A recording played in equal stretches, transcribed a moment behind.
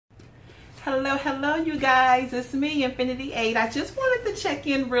Hello, you guys. It's me, Infinity 8. I just wanted to check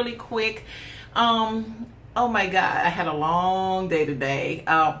in really quick. Oh my God, I had a long day today.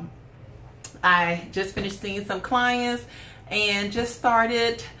 I just finished seeing some clients and just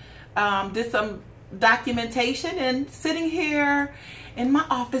started, did some documentation and sitting here in my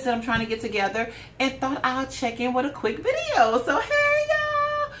office that I'm trying to get together and thought I'll check in with a quick video. So hey y'all.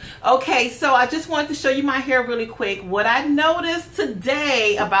 Okay, so I just wanted to show you my hair really quick. What I noticed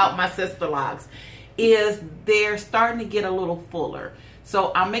today about my Sisterlocks is they're starting to get a little fuller.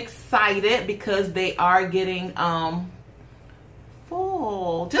 So I'm excited because they are getting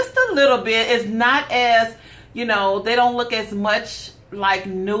full just a little bit. It's not as, you know, they don't look as much like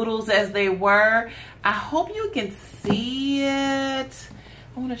noodles as they were. I hope you can see it.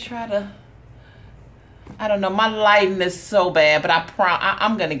 I want to try to, I don't know, my lighting is so bad, but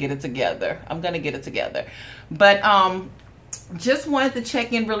I'm gonna get it together. I'm gonna get it together. But just wanted to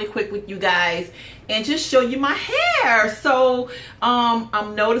check in really quick with you guys and just show you my hair. So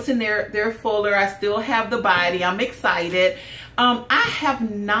I'm noticing they're fuller. I still have the body. I'm excited. I have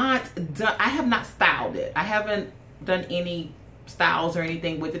not styled it. I haven't done any styles or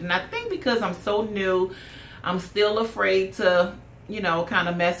anything with it, and I think because I'm so new, I'm still afraid to, you know, kind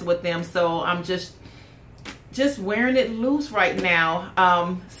of mess with them. So I'm just wearing it loose right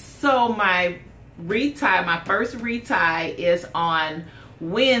now. So my first retie is on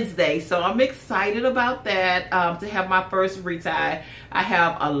Wednesday, so I'm excited about that, to have my first retie. I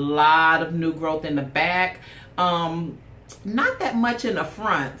have a lot of new growth in the back, not that much in the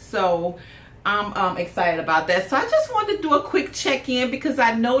front, so I'm excited about that. So I just wanted to do a quick check-in because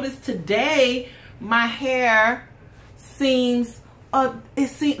I noticed today my hair seems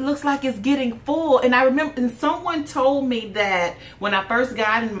looks like it's getting full. And I remember, and someone told me that when I first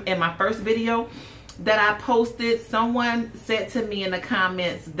got in my first video that I posted, someone said to me in the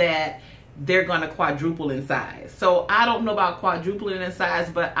comments that they're gonna quadruple in size. So I don't know about quadrupling in size,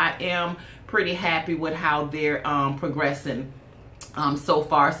 but I am pretty happy with how they're progressing so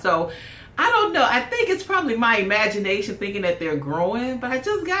far. So I don't know, I think it's probably my imagination thinking that they're growing, but I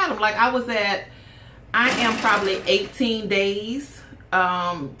just got them. Like I am probably 18 days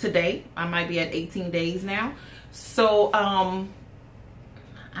today. I might be at 18 days now. So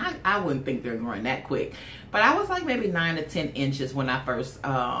I wouldn't think they're growing that quick, but I was like maybe 9 to 10 inches when I first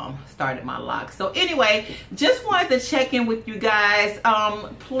started my locks. So anyway, just wanted to check in with you guys.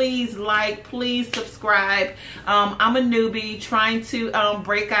 Please like, please subscribe. I'm a newbie trying to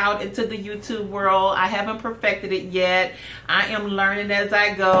break out into the YouTube world. I haven't perfected it yet. I am learning as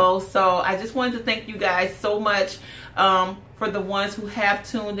I go. So I just wanted to thank you guys so much for the ones who have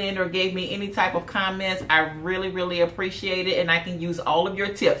tuned in or gave me any type of comments. I really appreciate it, and I can use all of your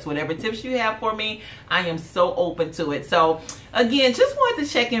tips. Whatever tips you have for me, I am so open to it. So again, just wanted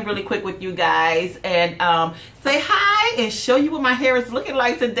to check in really quick with you guys and say hi and show you what my hair is looking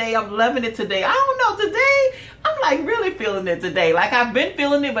like today. I'm loving it today. I don't know, today I'm like really feeling it today. Like I've been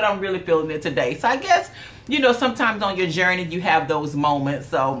feeling it, but I'm really feeling it today. So I guess, you know, sometimes on your journey you have those moments.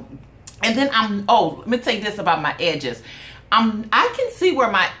 So, and then let me tell you this about my edges. I can see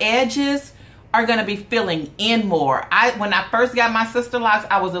where my edges are going to be filling in more. When I first got my Sisterlocks,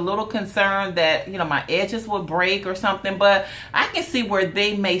 I was a little concerned that, you know, my edges would break or something, but I can see where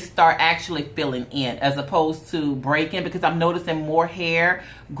they may start actually filling in as opposed to breaking, because I'm noticing more hair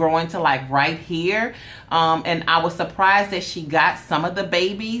growing to like right here. And I was surprised that she got some of the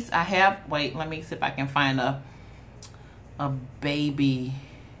babies. I have, wait, let me see if I can find a baby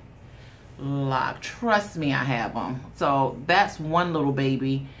lock. Trust me, I have them. So that's one little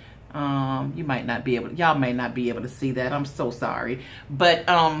baby. You might not be able to, y'all may not be able to see that. I'm so sorry. But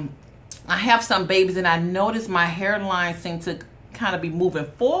I have some babies, and I noticed my hairline seemed to kind of be moving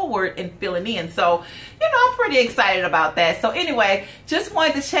forward and filling in. So, you know, I'm pretty excited about that. So anyway, just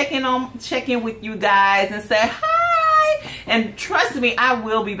wanted to check in with you guys and say hi. And trust me, I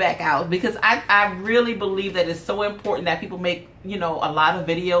will be back out because I really believe that it's so important that people make, you know, a lot of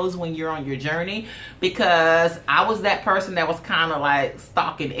videos when you're on your journey, because I was that person that was kind of like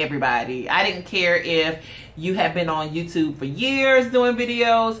stalking everybody. I didn't care if you have been on YouTube for years doing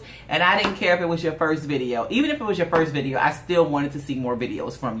videos, and I didn't care if it was your first video. Even if it was your first video, I still wanted to see more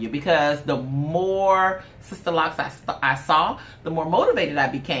videos from you, because the more Sisterlocks I saw, the more motivated I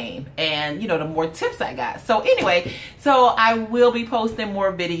became, and you know, the more tips I got. So anyway, so I will be posting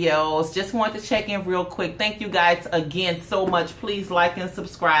more videos. Just wanted to check in real quick. Thank you guys again so much. Please like and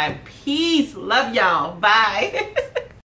subscribe. Peace. Love y'all. Bye.